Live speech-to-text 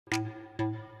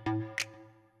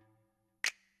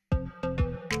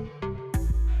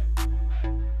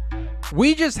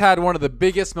We just had one of the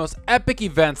biggest, most epic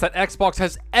events that Xbox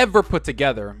has ever put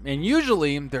together, and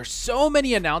usually there's so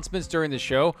many announcements during the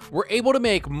show, we're able to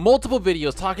make multiple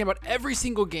videos talking about every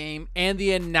single game and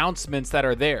the announcements that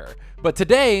are there. But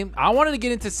today, I wanted to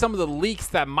get into some of the leaks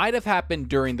that might have happened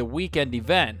during the weekend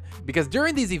event, because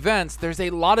during these events, there's a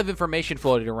lot of information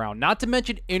floating around, not to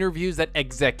mention interviews that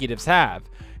executives have.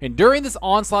 And during this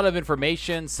onslaught of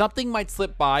information, something might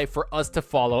slip by for us to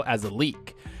follow as a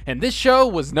leak. And this show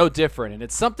was no different, and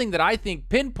it's something that I think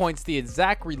pinpoints the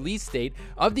exact release date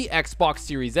of the Xbox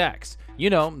Series X.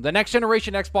 You know, the next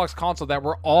generation Xbox console that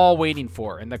we're all waiting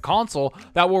for, and the console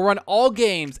that will run all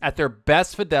games at their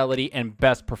best fidelity and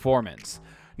best performance.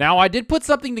 Now, I did put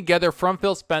something together from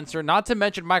Phil Spencer, not to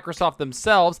mention Microsoft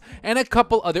themselves, and a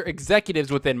couple other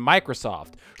executives within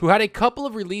Microsoft, who had a couple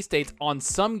of release dates on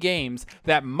some games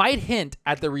that might hint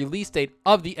at the release date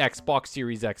of the Xbox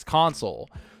Series X console.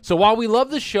 So while we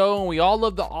love the show and we all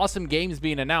love the awesome games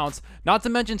being announced, not to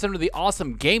mention some of the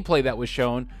awesome gameplay that was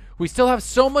shown, we still have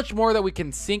so much more that we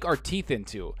can sink our teeth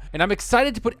into. And I'm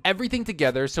excited to put everything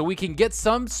together so we can get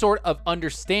some sort of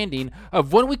understanding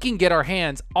of when we can get our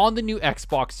hands on the new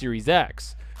Xbox Series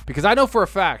X. Because I know for a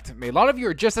fact, a lot of you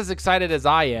are just as excited as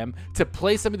I am to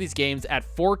play some of these games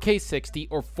at 4K 60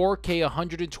 or 4K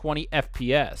 120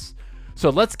 FPS. So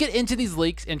let's get into these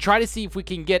leaks and try to see if we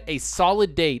can get a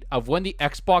solid date of when the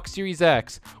Xbox Series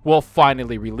X will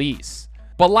finally release.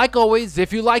 But like always,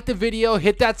 if you like the video,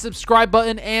 hit that subscribe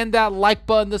button and that like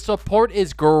button. The support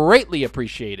is greatly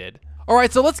appreciated.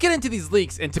 Alright, so let's get into these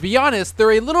leaks, and to be honest,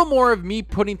 they're a little more of me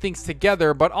putting things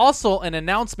together, but also an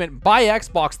announcement by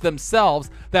Xbox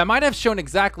themselves that might have shown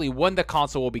exactly when the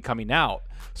console will be coming out.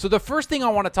 So the first thing I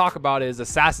want to talk about is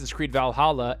Assassin's Creed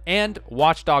Valhalla and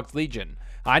Watch Dogs Legion.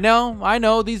 I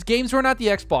know, these games were not the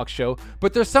Xbox show,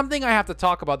 but there's something I have to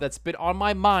talk about that's been on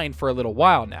my mind for a little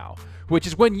while now, which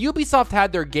is when Ubisoft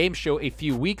had their game show a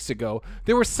few weeks ago,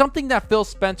 there was something that Phil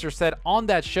Spencer said on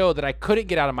that show that I couldn't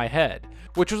get out of my head,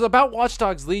 which was about Watch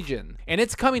Dogs Legion, and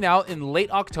it's coming out in late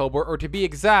October, or to be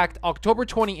exact, October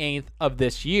 28th of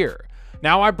this year.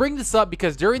 Now, I bring this up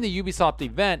because during the Ubisoft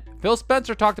event, Phil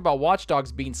Spencer talked about Watch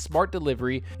Dogs being smart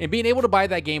delivery and being able to buy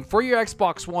that game for your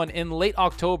Xbox One in late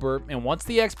October, and once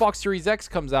the Xbox Series X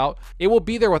comes out, it will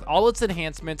be there with all its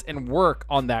enhancements and work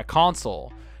on that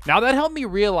console. Now, that helped me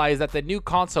realize that the new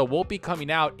console won't be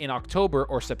coming out in October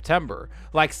or September,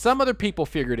 like some other people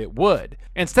figured it would.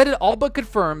 Instead, it all but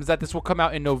confirms that this will come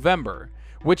out in November.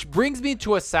 Which brings me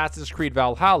to Assassin's Creed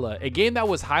Valhalla, a game that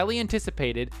was highly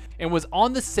anticipated and was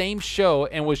on the same show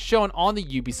and was shown on the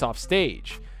Ubisoft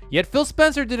stage. Yet Phil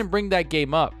Spencer didn't bring that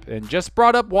game up and just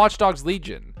brought up Watch Dogs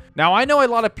Legion. Now, I know a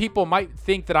lot of people might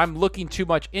think that I'm looking too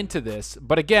much into this,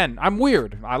 but again, I'm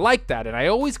weird. I like that, and I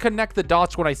always connect the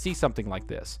dots when I see something like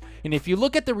this. And if you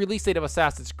look at the release date of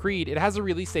Assassin's Creed, it has a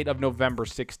release date of November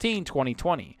 16,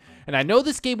 2020. And I know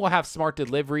this game will have smart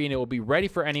delivery, and it will be ready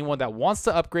for anyone that wants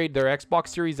to upgrade their Xbox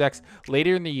Series X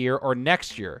later in the year or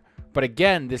next year. But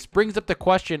again, this brings up the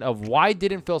question of why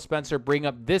didn't Phil Spencer bring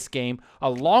up this game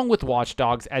along with Watch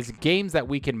Dogs as games that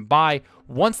we can buy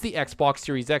once the Xbox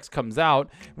Series X comes out,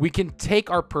 we can take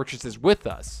our purchases with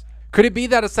us. Could it be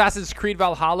that Assassin's Creed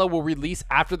Valhalla will release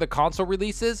after the console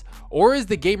releases, or is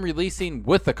the game releasing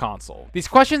with the console? These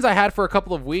questions I had for a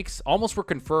couple of weeks almost were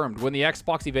confirmed when the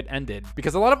Xbox event ended,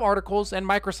 because a lot of articles and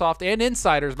Microsoft and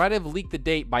insiders might have leaked the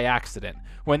date by accident,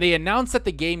 when they announced that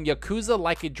the game Yakuza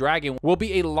Like a Dragon will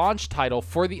be a launch title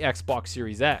for the Xbox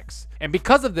Series X. And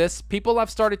because of this, people have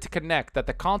started to connect that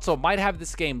the console might have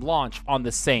this game launch on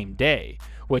the same day,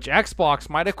 which Xbox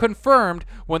might have confirmed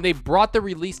when they brought the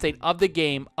release date of the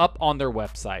game up on their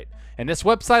website. And this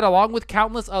website, along with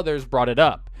countless others, brought it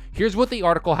up. Here's what the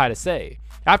article had to say.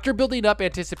 After building up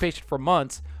anticipation for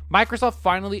months, Microsoft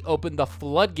finally opened the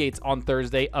floodgates on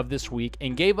Thursday of this week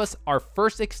and gave us our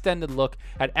first extended look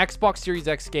at Xbox Series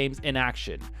X games in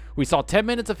action. We saw 10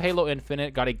 minutes of Halo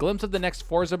Infinite, got a glimpse of the next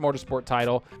Forza Motorsport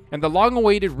title, and the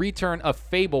long-awaited return of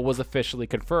Fable was officially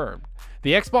confirmed.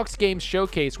 The Xbox Games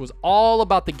Showcase was all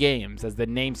about the games, as the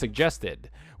name suggested,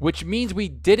 which means we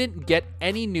didn't get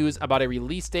any news about a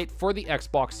release date for the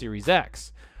Xbox Series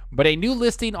X. But a new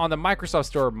listing on the Microsoft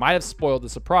Store might have spoiled the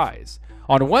surprise.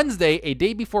 On Wednesday, a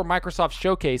day before Microsoft's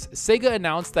showcase, Sega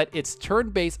announced that its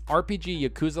turn-based RPG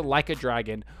Yakuza Like a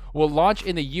Dragon will launch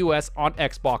in the US on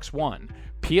Xbox One,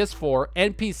 PS4,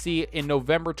 and PC in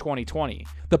November 2020.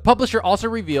 The publisher also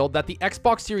revealed that the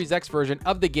Xbox Series X version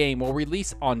of the game will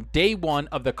release on day one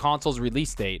of the console's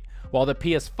release date, while the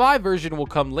PS5 version will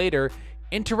come later.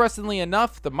 Interestingly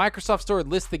enough, the Microsoft Store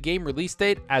lists the game release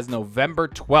date as November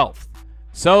 12th.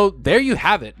 So there you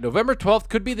have it. November 12th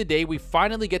could be the day we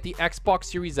finally get the Xbox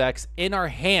Series X in our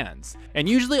hands. And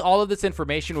usually all of this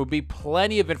information would be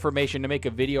plenty of information to make a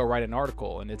video or write an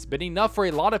article, and it's been enough for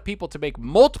a lot of people to make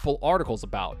multiple articles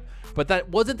about. But that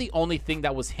wasn't the only thing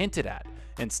that was hinted at.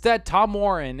 Instead, Tom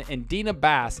Warren and Dina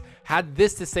Bass had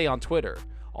this to say on Twitter.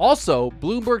 Also,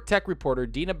 Bloomberg tech reporter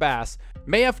Dina Bass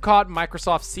may have caught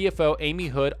Microsoft CFO Amy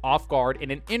Hood off guard in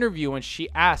an interview when she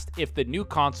asked if the new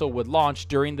console would launch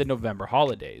during the November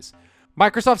holidays.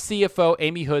 Microsoft CFO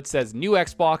Amy Hood says new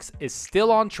Xbox is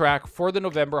still on track for the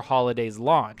November holidays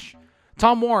launch.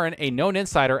 Tom Warren, a known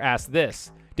insider, asked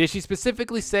this: did she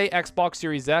specifically say Xbox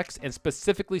Series X and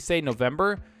specifically say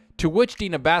November? To which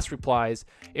Dina Bass replies,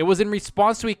 it was in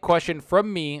response to a question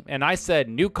from me and I said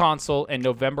new console and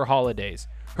November holidays.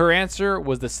 Her answer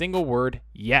was the single word,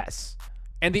 yes.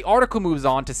 And the article moves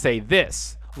on to say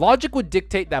this: logic would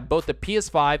dictate that both the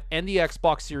PS5 and the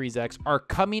Xbox Series X are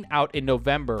coming out in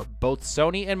November. Both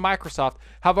Sony and Microsoft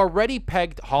have already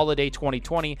pegged holiday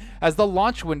 2020 as the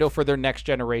launch window for their next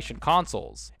generation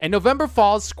consoles. And November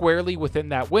falls squarely within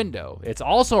that window. It's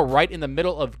also right in the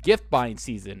middle of gift buying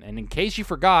season. And in case you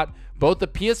forgot, both the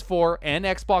PS4 and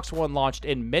Xbox One launched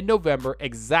in mid-November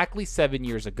exactly 7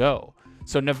 years ago.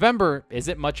 So November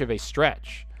isn't much of a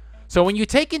stretch. So when you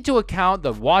take into account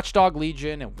the Watch Dogs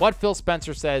Legion and what Phil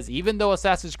Spencer says, even though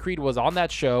Assassin's Creed was on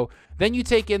that show, then you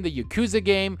take in the Yakuza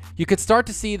game, you could start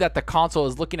to see that the console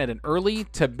is looking at an early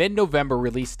to mid-November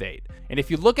release date. And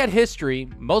if you look at history,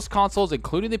 most consoles,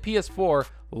 including the PS4,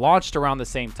 launched around the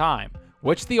same time,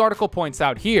 which the article points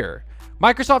out here.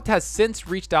 Microsoft has since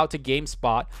reached out to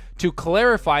GameSpot to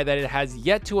clarify that it has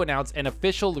yet to announce an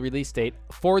official release date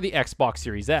for the Xbox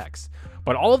Series X.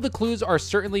 But all of the clues are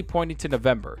certainly pointing to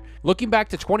November. Looking back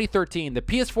to 2013, the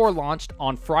PS4 launched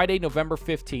on Friday, November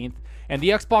 15th, and the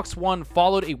Xbox One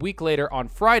followed a week later on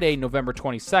Friday, November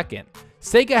 22nd.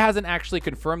 Sega hasn't actually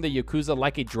confirmed the Yakuza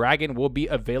Like a Dragon will be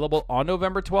available on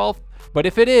November 12th, but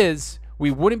if it is,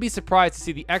 we wouldn't be surprised to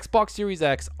see the Xbox Series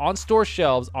X on store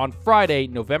shelves on Friday,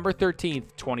 November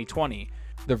 13th, 2020.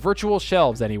 The virtual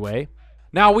shelves anyway.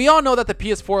 Now, we all know that the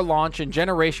PS4 launch and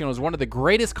generation was one of the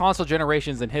greatest console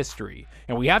generations in history,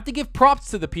 and we have to give props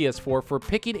to the PS4 for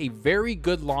picking a very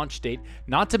good launch date,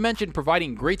 not to mention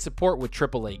providing great support with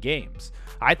AAA games.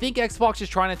 I think Xbox is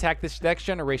trying to attack this next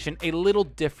generation a little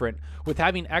different, with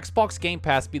having Xbox Game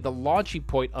Pass be the launching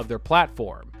point of their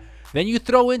platform. Then you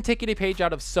throw in taking a page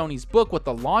out of Sony's book with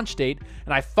the launch date,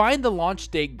 and I find the launch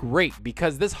date great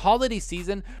because this holiday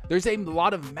season, there's a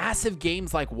lot of massive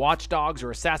games like Watch Dogs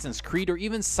or Assassin's Creed or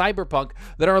even Cyberpunk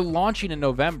that are launching in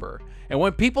November. And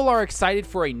when people are excited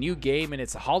for a new game and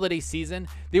it's a holiday season,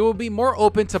 they will be more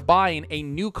open to buying a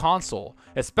new console,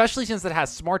 especially since it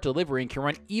has smart delivery and can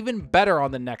run even better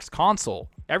on the next console.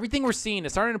 Everything we're seeing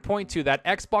is starting to point to that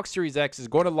Xbox Series X is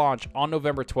going to launch on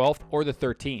November 12th or the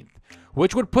 13th.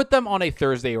 Which would put them on a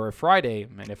Thursday or a Friday,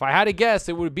 and if I had to guess,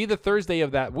 it would be the Thursday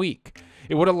of that week.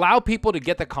 It would allow people to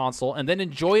get the console and then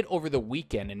enjoy it over the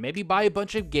weekend and maybe buy a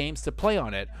bunch of games to play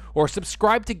on it, or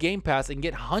subscribe to Game Pass and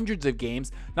get hundreds of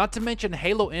games, not to mention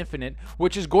Halo Infinite,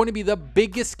 which is going to be the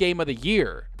biggest game of the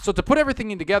year. So to put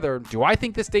everything in together, do I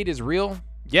think this date is real?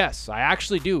 Yes, I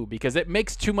actually do, because it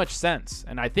makes too much sense,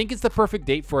 and I think it's the perfect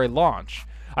date for a launch.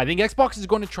 I think Xbox is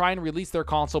going to try and release their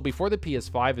console before the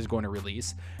PS5 is going to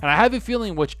release, and I have a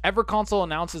feeling whichever console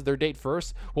announces their date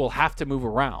first will have to move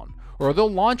around, or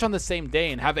they'll launch on the same day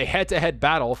and have a head-to-head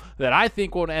battle that I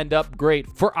think will end up great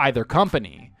for either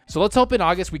company. So let's hope in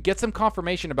August we get some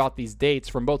confirmation about these dates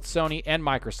from both Sony and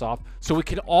Microsoft so we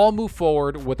can all move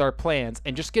forward with our plans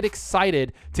and just get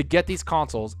excited to get these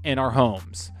consoles in our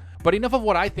homes. But enough of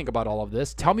what I think about all of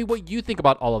this. Tell me what you think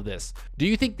about all of this. Do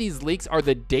you think these leaks are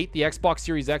the date the Xbox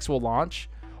Series X will launch?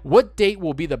 What date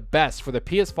will be the best for the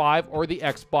PS5 or the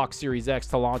Xbox Series X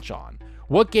to launch on?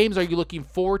 What games are you looking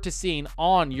forward to seeing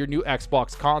on your new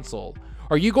Xbox console?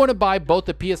 Are you going to buy both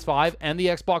the PS5 and the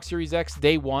Xbox Series X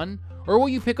day one? Or will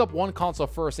you pick up one console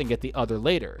first and get the other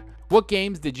later? What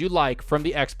games did you like from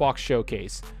the Xbox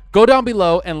showcase? Go down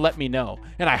below and let me know.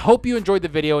 And I hope you enjoyed the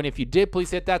video, and if you did,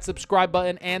 please hit that subscribe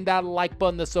button and that like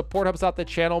button. The support helps out the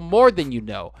channel more than you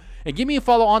know. And give me a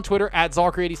follow on Twitter at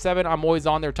Zalker87. I'm always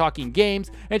on there talking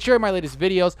games and sharing my latest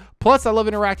videos. Plus, I love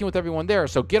interacting with everyone there,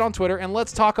 so get on Twitter and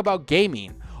let's talk about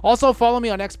gaming. Also, follow me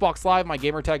on Xbox Live. My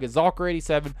gamertag is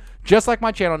Zalker87, just like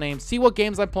my channel name. See what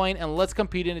games I'm playing, and let's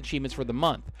compete in achievements for the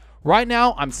month. Right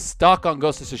now, I'm stuck on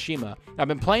Ghost of Tsushima. I've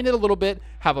been playing it a little bit,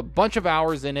 have a bunch of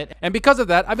hours in it, and because of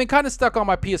that, I've been kind of stuck on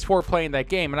my PS4 playing that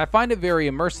game, and I find it very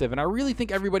immersive, and I really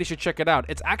think everybody should check it out.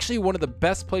 It's actually one of the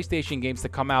best PlayStation games to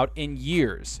come out in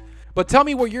years. But tell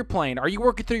me what you're playing. Are you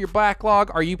working through your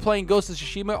backlog? Are you playing Ghost of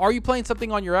Tsushima? Are you playing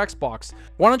something on your Xbox?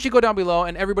 Why don't you go down below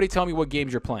and everybody tell me what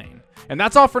games you're playing? And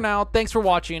that's all for now. Thanks for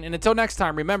watching, and until next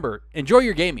time, remember, enjoy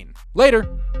your gaming. Later!